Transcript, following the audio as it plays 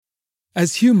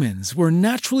As humans, we're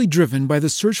naturally driven by the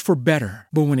search for better.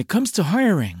 But when it comes to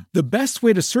hiring, the best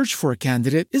way to search for a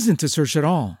candidate isn't to search at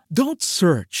all. Don't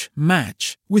search,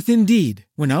 match with Indeed.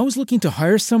 When I was looking to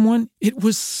hire someone, it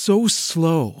was so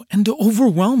slow and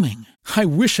overwhelming. I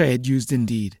wish I had used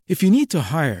Indeed. If you need to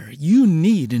hire, you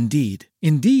need Indeed.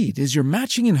 Indeed is your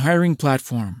matching and hiring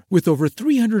platform with over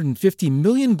 350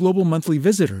 million global monthly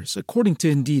visitors, according to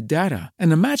Indeed data,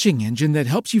 and a matching engine that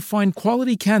helps you find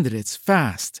quality candidates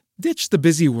fast. Ditch the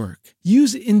busy work.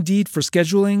 Use Indeed for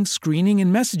scheduling, screening,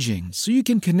 and messaging so you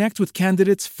can connect with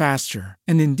candidates faster.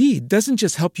 And Indeed doesn't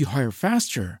just help you hire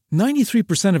faster.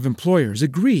 93% of employers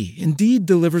agree Indeed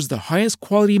delivers the highest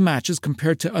quality matches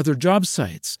compared to other job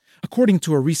sites, according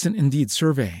to a recent Indeed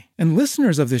survey. And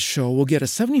listeners of this show will get a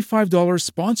 $75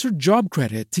 sponsored job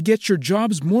credit to get your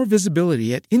jobs more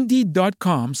visibility at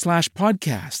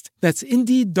Indeed.com/podcast. That's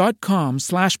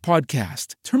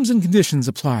Indeed.com/podcast. Terms and conditions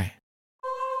apply.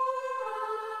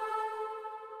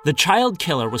 The child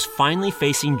killer was finally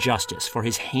facing justice for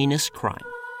his heinous crime.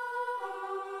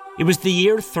 It was the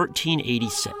year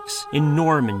 1386 in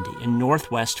Normandy in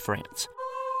northwest France.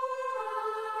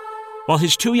 While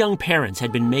his two young parents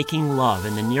had been making love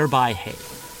in the nearby hay,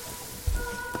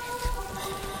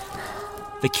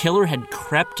 the killer had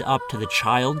crept up to the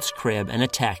child's crib and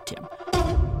attacked him,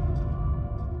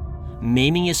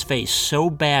 maiming his face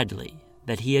so badly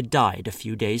that he had died a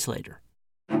few days later.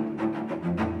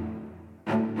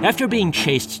 After being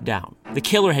chased down, the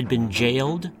killer had been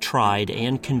jailed, tried,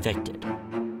 and convicted.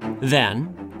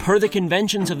 Then, per the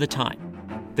conventions of the time,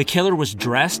 the killer was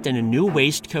dressed in a new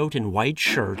waistcoat and white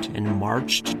shirt and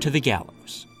marched to the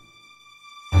gallows.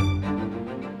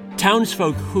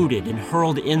 Townsfolk hooted and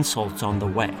hurled insults on the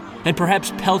way, and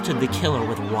perhaps pelted the killer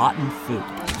with rotten food.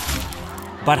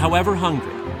 But however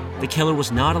hungry, the killer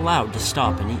was not allowed to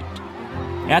stop and eat.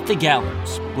 At the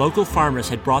gallows, local farmers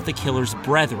had brought the killer's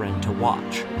brethren to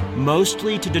watch,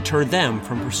 mostly to deter them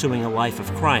from pursuing a life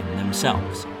of crime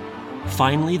themselves.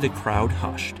 Finally, the crowd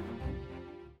hushed.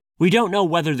 We don't know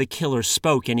whether the killer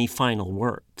spoke any final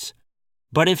words,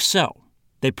 but if so,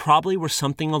 they probably were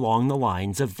something along the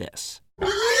lines of this.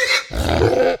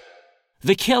 The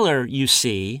killer, you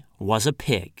see, was a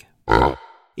pig.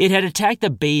 It had attacked a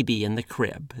baby in the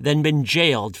crib, then been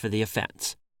jailed for the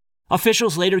offense.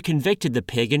 Officials later convicted the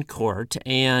pig in court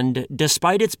and,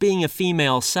 despite its being a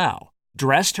female sow,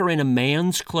 dressed her in a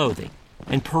man's clothing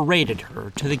and paraded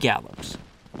her to the gallows.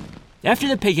 After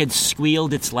the pig had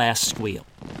squealed its last squeal,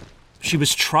 she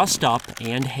was trussed up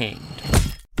and hanged.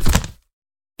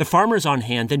 The farmers on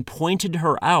hand then pointed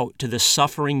her out to the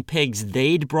suffering pigs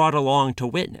they'd brought along to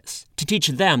witness, to teach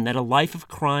them that a life of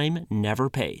crime never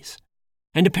pays.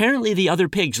 And apparently the other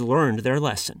pigs learned their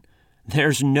lesson.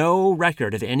 There's no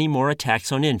record of any more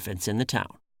attacks on infants in the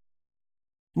town.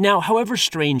 Now, however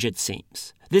strange it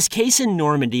seems, this case in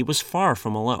Normandy was far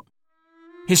from alone.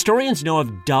 Historians know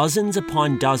of dozens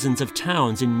upon dozens of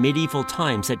towns in medieval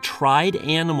times that tried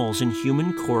animals in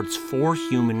human courts for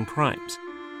human crimes.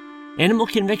 Animal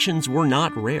convictions were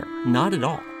not rare, not at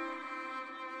all.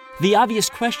 The obvious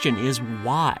question is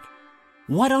why?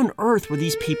 What on earth were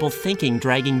these people thinking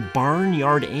dragging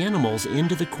barnyard animals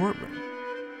into the courtroom?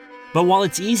 But while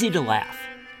it's easy to laugh,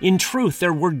 in truth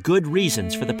there were good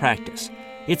reasons for the practice.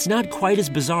 It's not quite as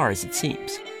bizarre as it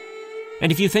seems. And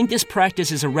if you think this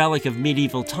practice is a relic of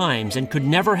medieval times and could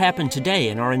never happen today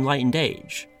in our enlightened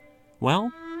age,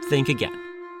 well, think again.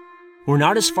 We're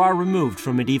not as far removed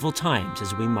from medieval times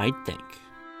as we might think.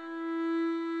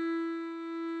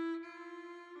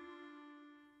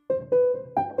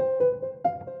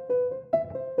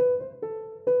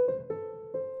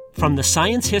 From the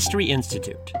Science History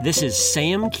Institute, this is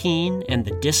Sam Keene and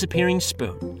the Disappearing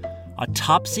Spoon, a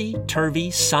topsy-turvy,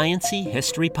 science-y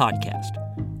history podcast,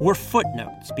 where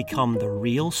footnotes become the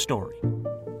real story.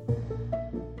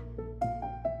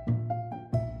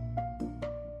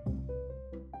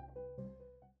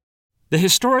 The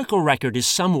historical record is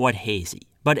somewhat hazy,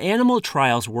 but animal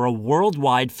trials were a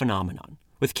worldwide phenomenon,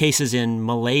 with cases in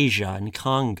Malaysia and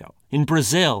Congo, in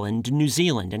Brazil and New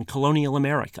Zealand and colonial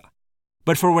America.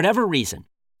 But for whatever reason,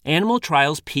 animal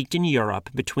trials peaked in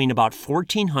Europe between about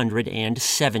 1400 and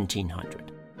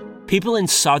 1700. People in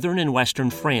southern and western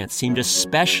France seemed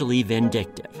especially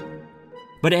vindictive.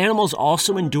 But animals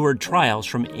also endured trials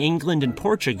from England and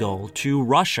Portugal to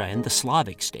Russia and the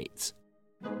Slavic states.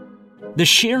 The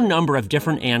sheer number of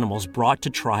different animals brought to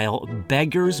trial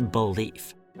beggars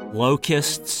belief.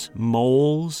 Locusts,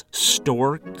 moles,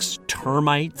 storks,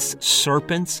 termites,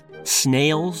 serpents,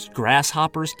 snails,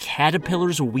 grasshoppers,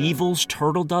 caterpillars, weevils,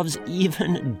 turtle doves,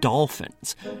 even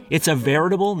dolphins. It's a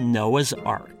veritable Noah's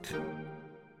Ark.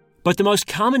 But the most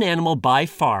common animal by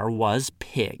far was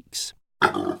pigs.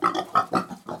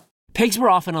 Pigs were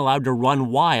often allowed to run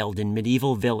wild in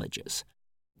medieval villages,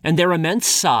 and their immense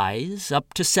size,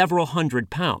 up to several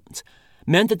hundred pounds,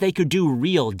 meant that they could do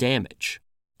real damage,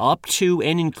 up to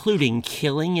and including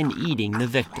killing and eating the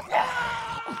victim.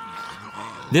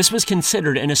 This was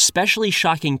considered an especially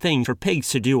shocking thing for pigs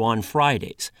to do on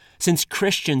Fridays, since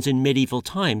Christians in medieval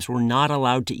times were not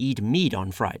allowed to eat meat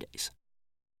on Fridays.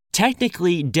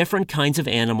 Technically, different kinds of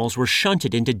animals were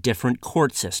shunted into different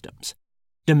court systems.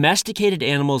 Domesticated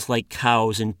animals like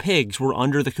cows and pigs were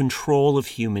under the control of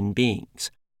human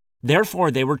beings.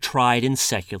 Therefore, they were tried in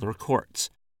secular courts.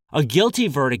 A guilty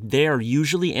verdict there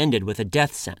usually ended with a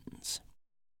death sentence.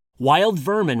 Wild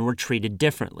vermin were treated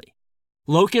differently.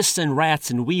 Locusts and rats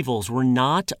and weevils were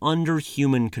not under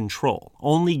human control,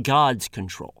 only God's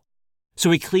control.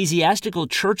 So ecclesiastical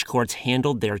church courts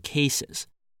handled their cases.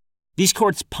 These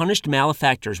courts punished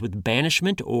malefactors with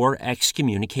banishment or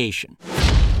excommunication.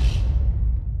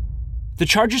 The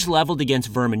charges leveled against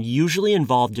vermin usually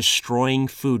involved destroying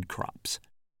food crops.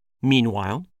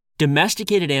 Meanwhile,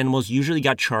 domesticated animals usually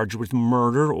got charged with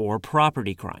murder or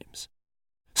property crimes.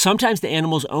 Sometimes the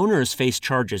animal's owners faced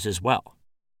charges as well.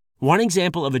 One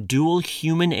example of a dual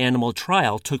human-animal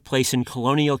trial took place in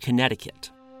colonial Connecticut.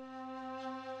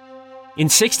 In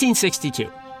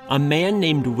 1662, a man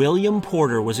named William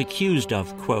Porter was accused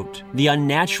of, quote, the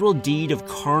unnatural deed of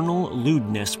carnal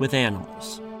lewdness with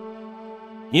animals.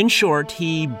 In short,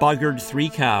 he buggered 3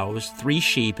 cows, 3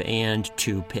 sheep, and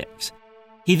 2 pigs.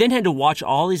 He then had to watch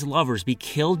all his lovers be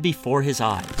killed before his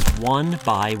eyes, one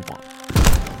by one.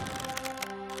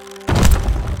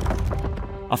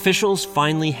 Officials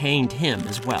finally hanged him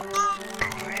as well.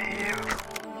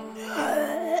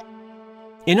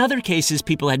 In other cases,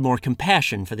 people had more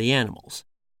compassion for the animals.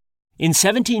 In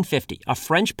 1750, a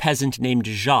French peasant named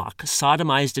Jacques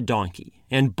sodomized a donkey,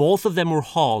 and both of them were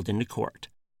hauled into court.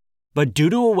 But due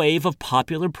to a wave of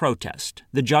popular protest,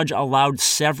 the judge allowed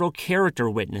several character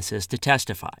witnesses to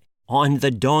testify on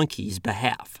the donkey's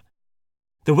behalf.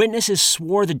 The witnesses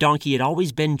swore the donkey had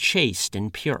always been chaste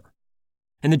and pure,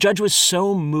 and the judge was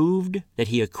so moved that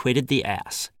he acquitted the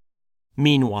ass.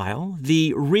 Meanwhile,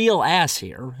 the real ass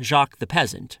here, Jacques the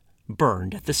peasant,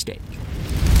 burned at the stake.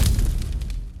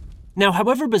 Now,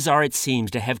 however bizarre it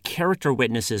seems to have character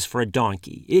witnesses for a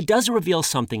donkey, it does reveal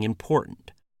something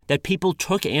important, that people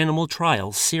took animal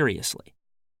trials seriously.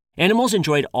 Animals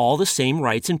enjoyed all the same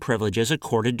rights and privileges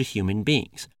accorded to human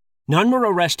beings. None were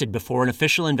arrested before an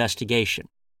official investigation,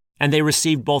 and they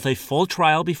received both a full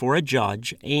trial before a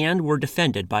judge and were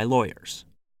defended by lawyers.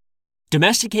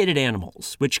 Domesticated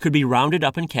animals, which could be rounded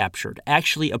up and captured,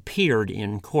 actually appeared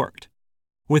in court.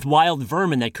 With wild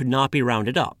vermin that could not be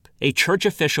rounded up, a church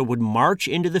official would march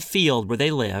into the field where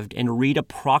they lived and read a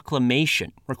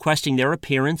proclamation requesting their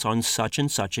appearance on such and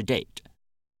such a date.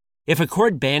 If a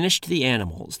court banished the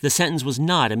animals, the sentence was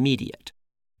not immediate.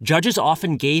 Judges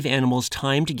often gave animals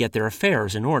time to get their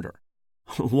affairs in order.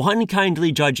 One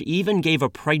kindly judge even gave a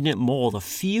pregnant mole a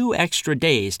few extra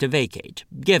days to vacate,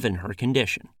 given her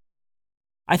condition.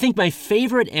 I think my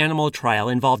favorite animal trial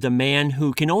involved a man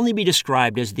who can only be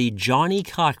described as the Johnny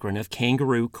Cochran of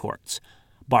kangaroo courts,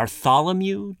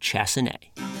 Bartholomew Chassenet.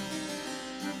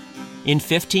 In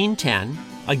 1510,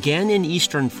 again in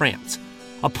eastern France,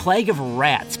 a plague of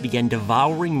rats began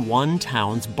devouring one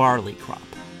town's barley crop.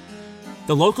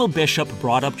 The local bishop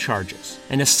brought up charges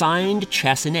and assigned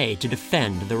Chassenet to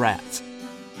defend the rats.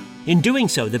 In doing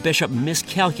so, the bishop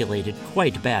miscalculated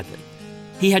quite badly.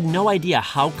 He had no idea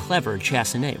how clever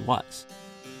Chassenet was.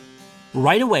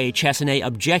 Right away, Chassenet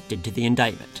objected to the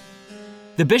indictment.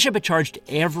 The bishop had charged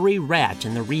every rat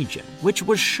in the region, which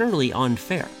was surely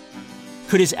unfair.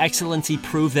 Could His Excellency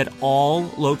prove that all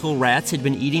local rats had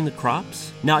been eating the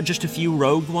crops, not just a few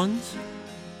rogue ones?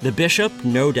 The bishop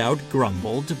no doubt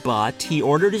grumbled, but he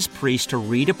ordered his priest to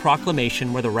read a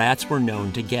proclamation where the rats were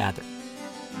known to gather.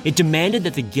 It demanded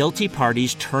that the guilty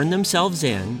parties turn themselves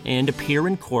in and appear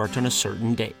in court on a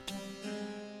certain date.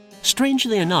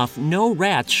 Strangely enough, no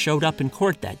rats showed up in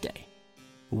court that day,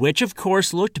 which of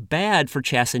course looked bad for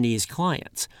Chassenet's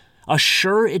clients, a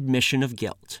sure admission of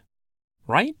guilt.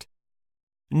 Right?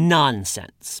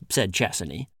 Nonsense, said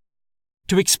Chassenet.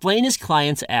 To explain his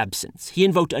client's absence, he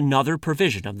invoked another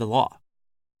provision of the law.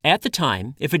 At the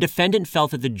time, if a defendant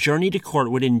felt that the journey to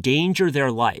court would endanger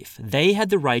their life, they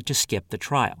had the right to skip the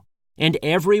trial. And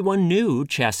everyone knew,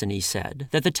 Chassenet said,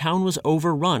 that the town was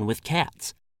overrun with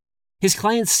cats. His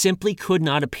clients simply could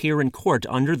not appear in court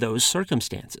under those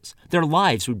circumstances. Their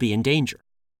lives would be in danger.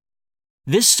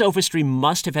 This sophistry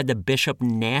must have had the bishop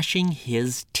gnashing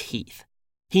his teeth.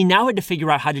 He now had to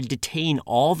figure out how to detain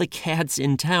all the cats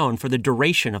in town for the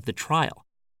duration of the trial.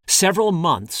 Several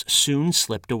months soon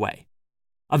slipped away.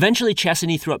 Eventually,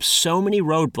 Chesney threw up so many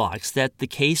roadblocks that the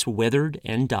case withered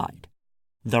and died.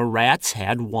 The rats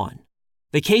had won.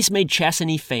 The case made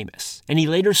Chesney famous, and he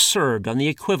later served on the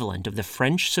equivalent of the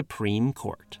French Supreme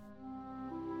Court.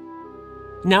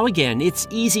 Now again, it's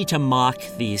easy to mock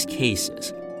these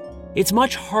cases. It's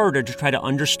much harder to try to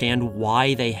understand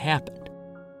why they happened.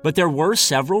 But there were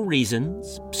several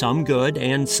reasons, some good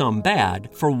and some bad,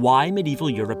 for why medieval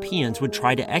Europeans would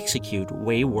try to execute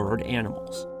wayward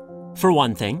animals. For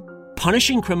one thing,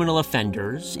 punishing criminal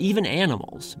offenders, even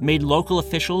animals, made local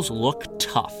officials look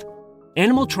tough.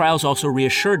 Animal trials also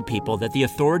reassured people that the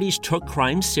authorities took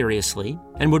crime seriously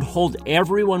and would hold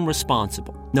everyone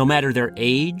responsible, no matter their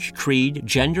age, creed,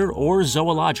 gender, or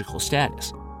zoological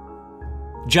status.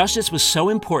 Justice was so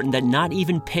important that not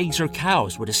even pigs or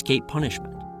cows would escape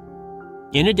punishment.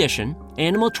 In addition,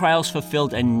 animal trials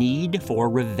fulfilled a need for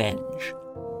revenge.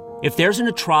 If there's an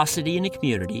atrocity in a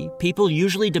community, people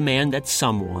usually demand that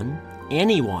someone,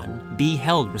 anyone, be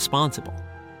held responsible.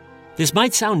 This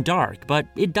might sound dark, but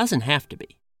it doesn't have to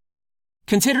be.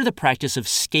 Consider the practice of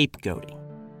scapegoating.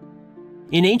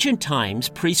 In ancient times,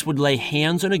 priests would lay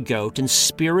hands on a goat and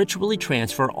spiritually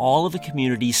transfer all of a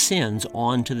community's sins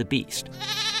onto the beast.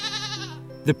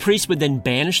 The priest would then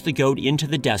banish the goat into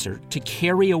the desert to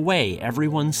carry away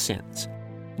everyone's sins.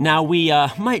 Now, we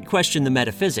might question the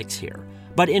metaphysics here,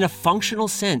 but in a functional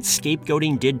sense,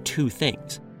 scapegoating did two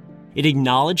things. It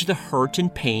acknowledged the hurt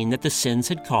and pain that the sins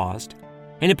had caused,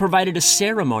 and it provided a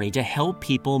ceremony to help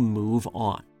people move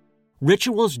on.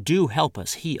 Rituals do help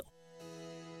us heal.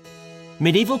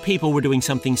 Medieval people were doing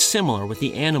something similar with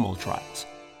the animal trials.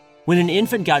 When an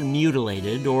infant got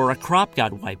mutilated or a crop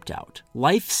got wiped out,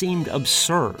 life seemed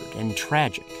absurd and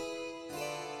tragic.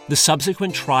 The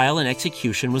subsequent trial and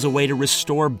execution was a way to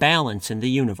restore balance in the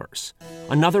universe,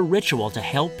 another ritual to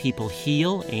help people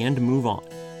heal and move on.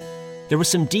 There was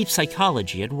some deep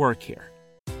psychology at work here.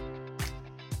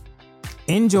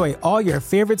 Enjoy all your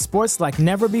favorite sports like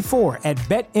never before at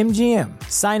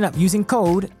BetMGM. Sign up using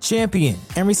code CHAMPION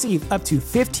and receive up to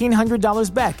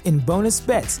 $1,500 back in bonus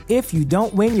bets if you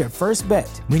don't win your first bet.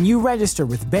 When you register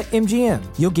with BetMGM,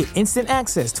 you'll get instant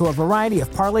access to a variety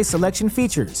of parlay selection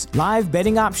features, live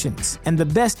betting options, and the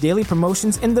best daily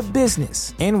promotions in the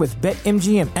business. And with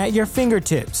BetMGM at your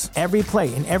fingertips, every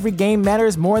play and every game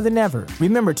matters more than ever.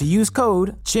 Remember to use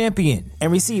code CHAMPION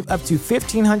and receive up to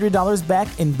 $1,500 back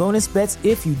in bonus bets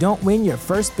if you don't win your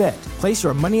first bet. Place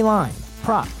your money line,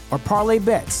 prop, or parlay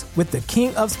bets with the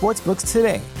king of sportsbooks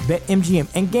today. BetMGM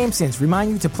and GameSense remind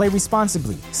you to play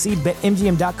responsibly. See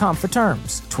BetMGM.com for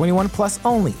terms. 21 plus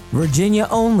only. Virginia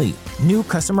only. New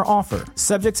customer offer.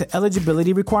 Subject to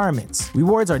eligibility requirements.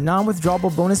 Rewards are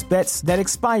non-withdrawable bonus bets that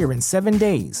expire in 7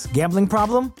 days. Gambling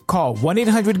problem? Call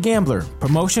 1-800-GAMBLER.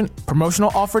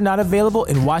 Promotional offer not available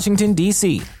in Washington,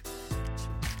 D.C.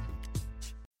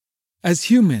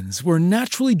 As humans, we're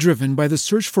naturally driven by the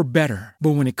search for better.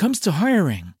 But when it comes to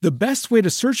hiring, the best way to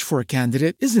search for a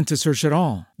candidate isn't to search at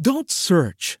all. Don't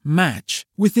search, match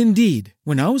with Indeed.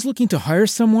 When I was looking to hire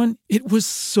someone, it was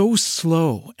so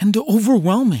slow and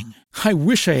overwhelming. I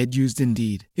wish I had used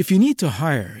Indeed. If you need to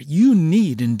hire, you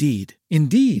need Indeed.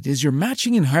 Indeed is your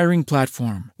matching and hiring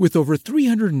platform with over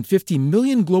 350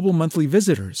 million global monthly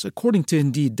visitors, according to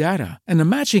Indeed data, and a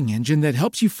matching engine that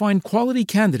helps you find quality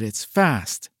candidates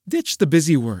fast. Ditch the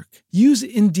busy work. Use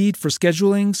Indeed for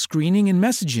scheduling, screening, and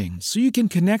messaging so you can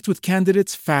connect with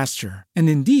candidates faster. And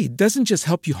Indeed doesn't just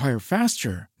help you hire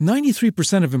faster.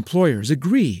 93% of employers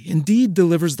agree Indeed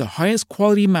delivers the highest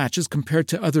quality matches compared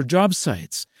to other job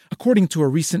sites, according to a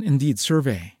recent Indeed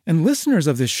survey. And listeners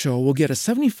of this show will get a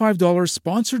 $75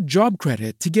 sponsored job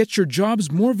credit to get your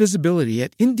jobs more visibility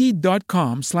at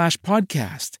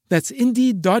Indeed.com/podcast. That's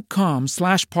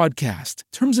Indeed.com/podcast.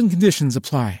 Terms and conditions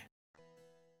apply.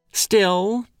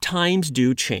 Still, times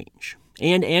do change,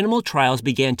 and animal trials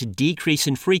began to decrease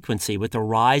in frequency with the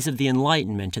rise of the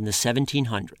Enlightenment in the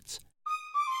 1700s.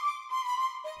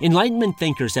 Enlightenment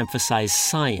thinkers emphasized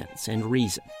science and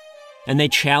reason, and they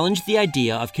challenged the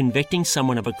idea of convicting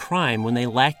someone of a crime when they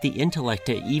lacked the intellect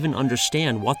to even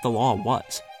understand what the law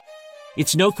was.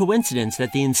 It's no coincidence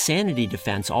that the insanity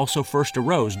defense also first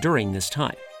arose during this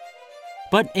time.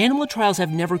 But animal trials have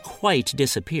never quite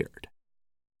disappeared.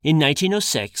 In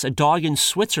 1906, a dog in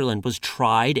Switzerland was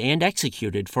tried and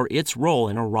executed for its role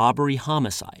in a robbery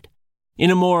homicide.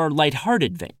 In a more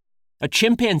lighthearted vein, a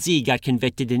chimpanzee got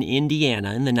convicted in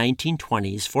Indiana in the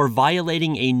 1920s for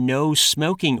violating a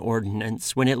no-smoking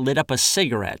ordinance when it lit up a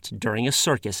cigarette during a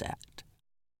circus act.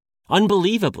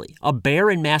 Unbelievably, a bear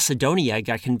in Macedonia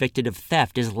got convicted of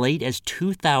theft as late as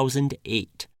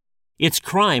 2008. Its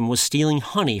crime was stealing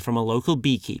honey from a local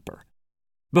beekeeper.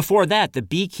 Before that, the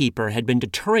beekeeper had been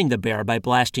deterring the bear by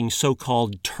blasting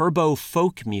so-called turbo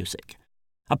folk music.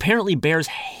 Apparently, bears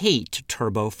hate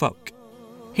turbo folk.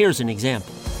 Here's an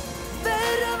example.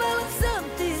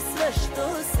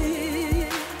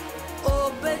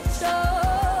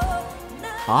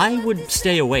 I would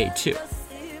stay away, too.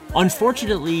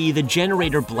 Unfortunately, the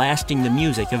generator blasting the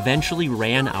music eventually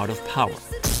ran out of power.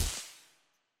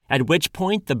 At which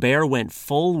point, the bear went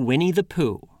full Winnie the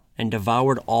Pooh and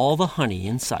devoured all the honey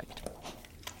in sight.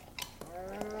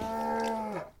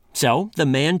 So, the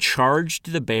man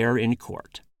charged the bear in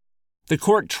court. The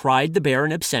court tried the bear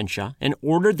in absentia and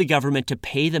ordered the government to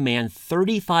pay the man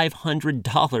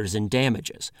 $3,500 in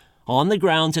damages, on the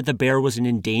grounds that the bear was an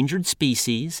endangered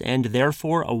species and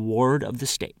therefore a ward of the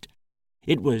state.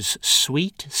 It was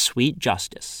sweet, sweet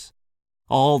justice,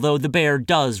 although the bear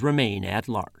does remain at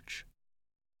large.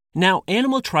 Now,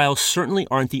 animal trials certainly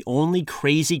aren't the only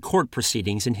crazy court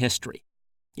proceedings in history.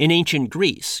 In ancient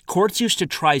Greece, courts used to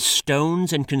try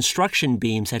stones and construction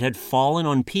beams that had fallen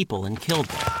on people and killed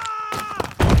them.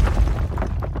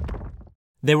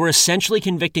 They were essentially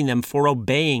convicting them for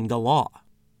obeying the law.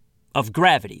 Of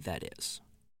gravity, that is.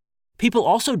 People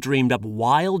also dreamed up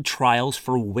wild trials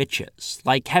for witches,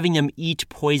 like having them eat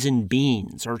poisoned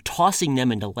beans or tossing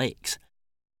them into lakes.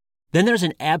 Then there's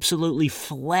an absolutely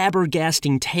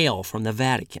flabbergasting tale from the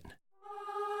Vatican.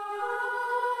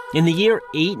 In the year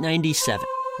 897,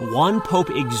 one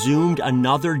pope exhumed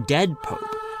another dead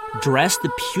pope, dressed the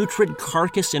putrid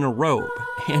carcass in a robe,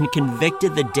 and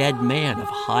convicted the dead man of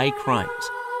high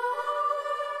crimes.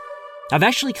 I've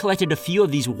actually collected a few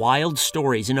of these wild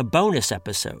stories in a bonus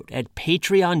episode at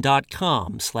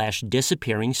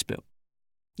patreon.com/disappearingspoon.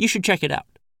 You should check it out.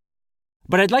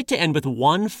 But I'd like to end with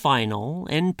one final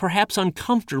and perhaps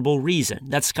uncomfortable reason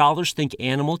that scholars think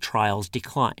animal trials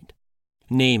declined.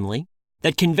 Namely,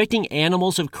 that convicting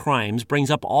animals of crimes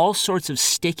brings up all sorts of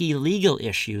sticky legal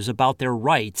issues about their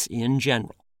rights in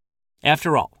general.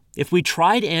 After all, if we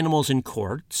tried animals in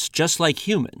courts, just like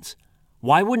humans,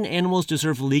 why wouldn't animals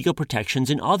deserve legal protections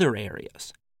in other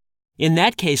areas? In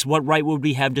that case, what right would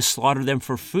we have to slaughter them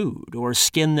for food or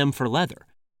skin them for leather?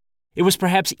 It was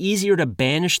perhaps easier to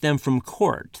banish them from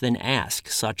court than ask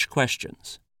such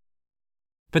questions.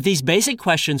 But these basic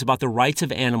questions about the rights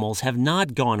of animals have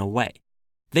not gone away.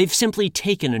 They've simply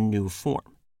taken a new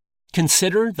form.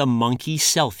 Consider the monkey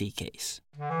selfie case.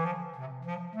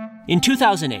 In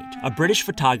 2008, a British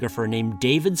photographer named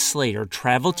David Slater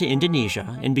traveled to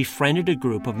Indonesia and befriended a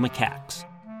group of macaques.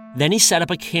 Then he set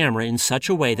up a camera in such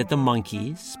a way that the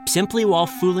monkeys, simply while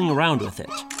fooling around with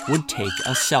it, would take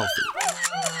a selfie.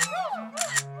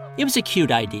 It was a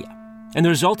cute idea, and the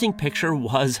resulting picture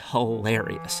was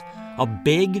hilarious. A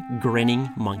big, grinning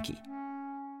monkey.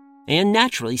 And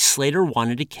naturally, Slater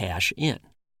wanted to cash in.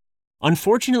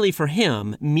 Unfortunately for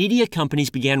him, media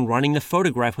companies began running the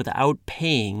photograph without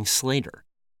paying Slater.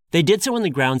 They did so on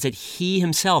the grounds that he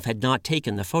himself had not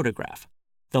taken the photograph.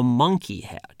 The monkey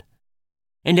had.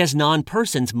 And as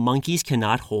non-persons, monkeys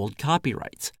cannot hold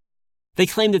copyrights. They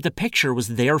claimed that the picture was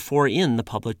therefore in the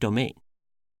public domain.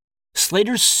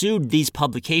 Slater sued these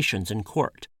publications in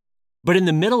court. But in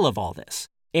the middle of all this,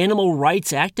 animal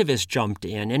rights activists jumped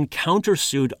in and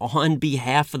countersued on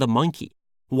behalf of the monkey.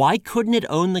 Why couldn't it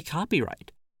own the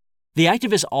copyright? The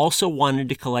activists also wanted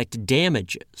to collect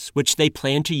damages, which they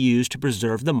planned to use to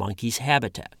preserve the monkey's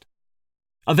habitat.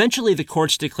 Eventually, the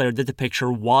courts declared that the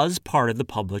picture was part of the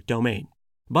public domain.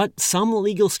 But some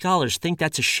legal scholars think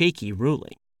that's a shaky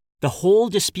ruling. The whole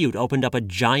dispute opened up a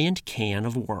giant can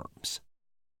of worms.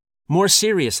 More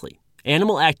seriously,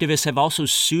 animal activists have also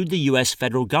sued the U.S.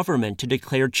 federal government to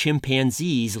declare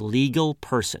chimpanzees legal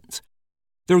persons.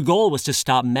 Their goal was to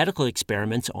stop medical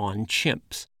experiments on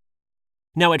chimps.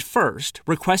 Now, at first,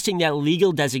 requesting that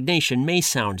legal designation may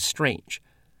sound strange.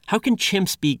 How can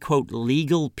chimps be, quote,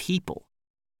 legal people?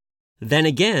 Then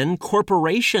again,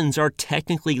 corporations are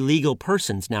technically legal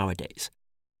persons nowadays.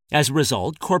 As a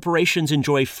result, corporations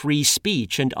enjoy free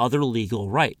speech and other legal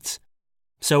rights.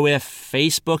 So if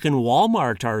Facebook and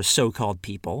Walmart are so-called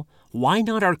people, why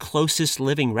not our closest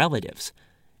living relatives?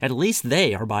 At least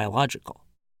they are biological.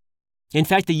 In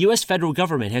fact, the U.S. federal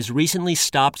government has recently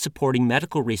stopped supporting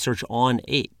medical research on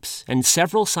apes, and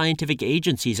several scientific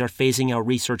agencies are phasing out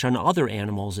research on other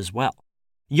animals as well.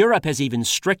 Europe has even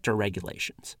stricter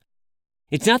regulations.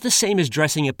 It's not the same as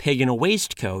dressing a pig in a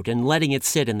waistcoat and letting it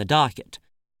sit in the docket.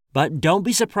 But don't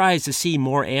be surprised to see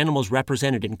more animals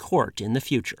represented in court in the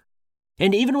future.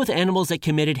 And even with animals that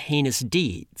committed heinous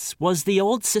deeds, was the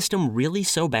old system really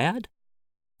so bad?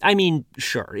 I mean,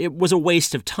 sure, it was a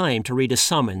waste of time to read a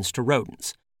summons to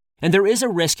rodents, and there is a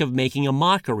risk of making a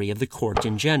mockery of the court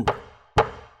in general.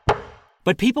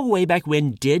 But people way back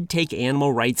when did take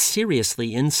animal rights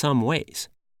seriously in some ways.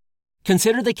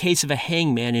 Consider the case of a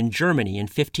hangman in Germany in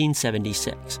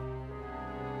 1576.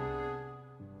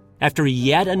 After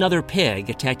yet another pig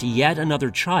attacked yet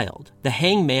another child, the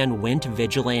hangman went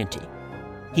vigilante.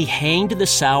 He hanged the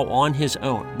sow on his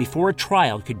own before a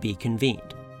trial could be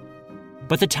convened.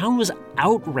 But the town was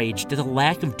outraged at the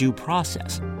lack of due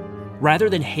process. Rather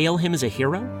than hail him as a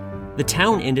hero, the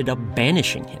town ended up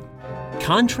banishing him.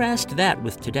 Contrast that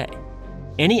with today.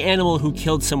 Any animal who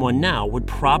killed someone now would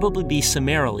probably be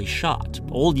summarily shot,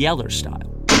 Old Yeller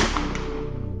style.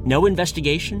 No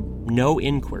investigation, no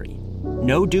inquiry,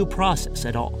 no due process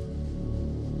at all.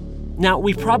 Now,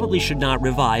 we probably should not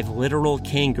revive literal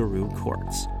kangaroo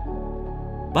courts.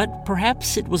 But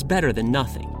perhaps it was better than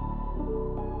nothing.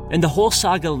 And the whole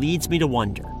saga leads me to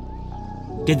wonder,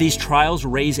 did these trials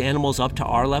raise animals up to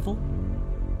our level?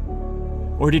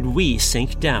 Or did we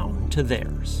sink down to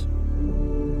theirs?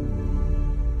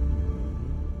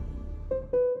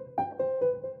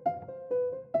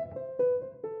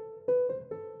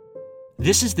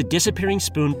 This is the Disappearing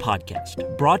Spoon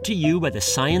podcast, brought to you by the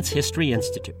Science History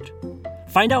Institute.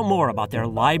 Find out more about their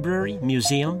library,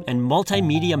 museum, and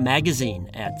multimedia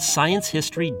magazine at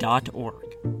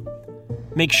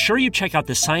sciencehistory.org. Make sure you check out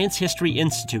the Science History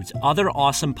Institute's other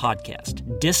awesome podcast,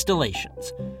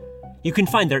 Distillations. You can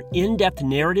find their in-depth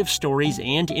narrative stories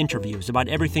and interviews about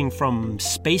everything from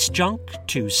space junk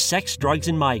to sex, drugs,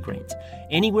 and migraines,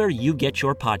 anywhere you get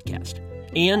your podcast,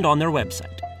 and on their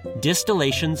website,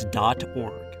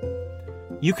 distillations.org.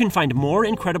 You can find more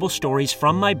incredible stories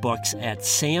from my books at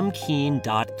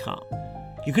samkeen.com.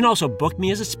 You can also book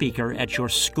me as a speaker at your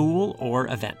school or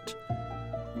event.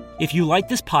 If you like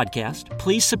this podcast,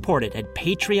 please support it at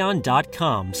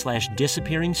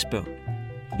patreon.com/disappearingspoon.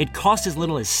 It costs as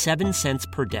little as 7 cents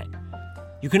per day.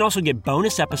 You can also get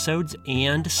bonus episodes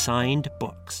and signed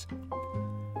books.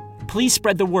 Please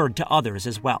spread the word to others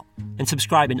as well, and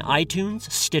subscribe in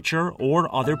iTunes, Stitcher,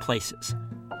 or other places.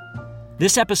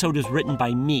 This episode was written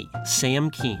by me, Sam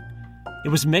Keen. It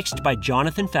was mixed by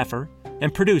Jonathan Pfeffer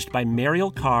and produced by Mariel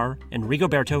Carr and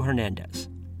Rigoberto Hernandez.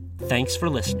 Thanks for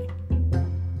listening.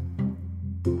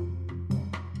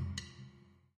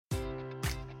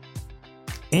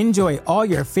 Enjoy all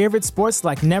your favorite sports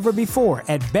like never before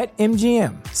at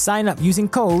BetMGM. Sign up using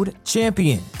code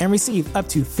CHAMPION and receive up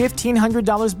to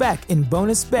 $1,500 back in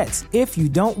bonus bets if you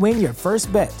don't win your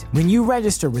first bet. When you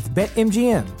register with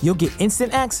BetMGM, you'll get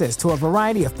instant access to a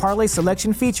variety of parlay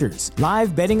selection features,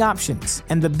 live betting options,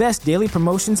 and the best daily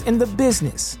promotions in the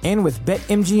business. And with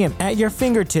BetMGM at your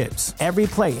fingertips, every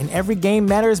play and every game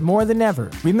matters more than ever.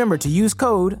 Remember to use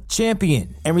code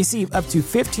CHAMPION and receive up to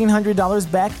 $1,500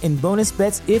 back in bonus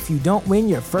bets if you don't win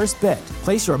your first bet.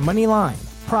 Place your money line,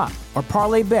 prop, or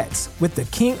parlay bets with the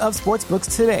king of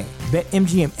sportsbooks today.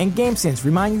 BetMGM and GameSense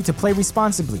remind you to play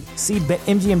responsibly. See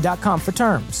BetMGM.com for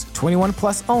terms. 21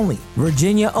 plus only.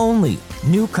 Virginia only.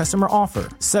 New customer offer.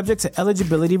 Subject to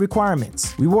eligibility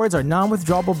requirements. Rewards are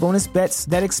non-withdrawable bonus bets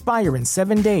that expire in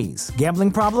 7 days. Gambling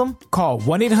problem? Call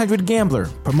 1-800-GAMBLER.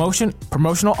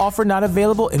 Promotional offer not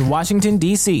available in Washington,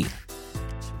 D.C.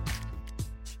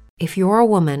 If you're a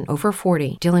woman over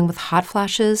 40 dealing with hot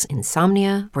flashes,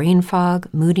 insomnia, brain fog,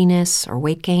 moodiness, or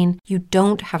weight gain, you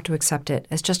don't have to accept it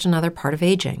as just another part of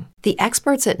aging. The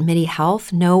experts at MIDI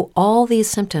Health know all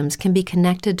these symptoms can be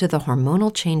connected to the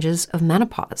hormonal changes of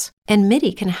menopause. And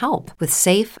MIDI can help with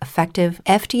safe, effective,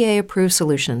 FDA-approved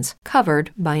solutions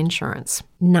covered by insurance.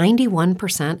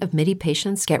 91% of MIDI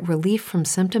patients get relief from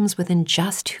symptoms within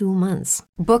just 2 months.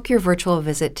 Book your virtual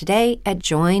visit today at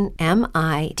joinmidi.com.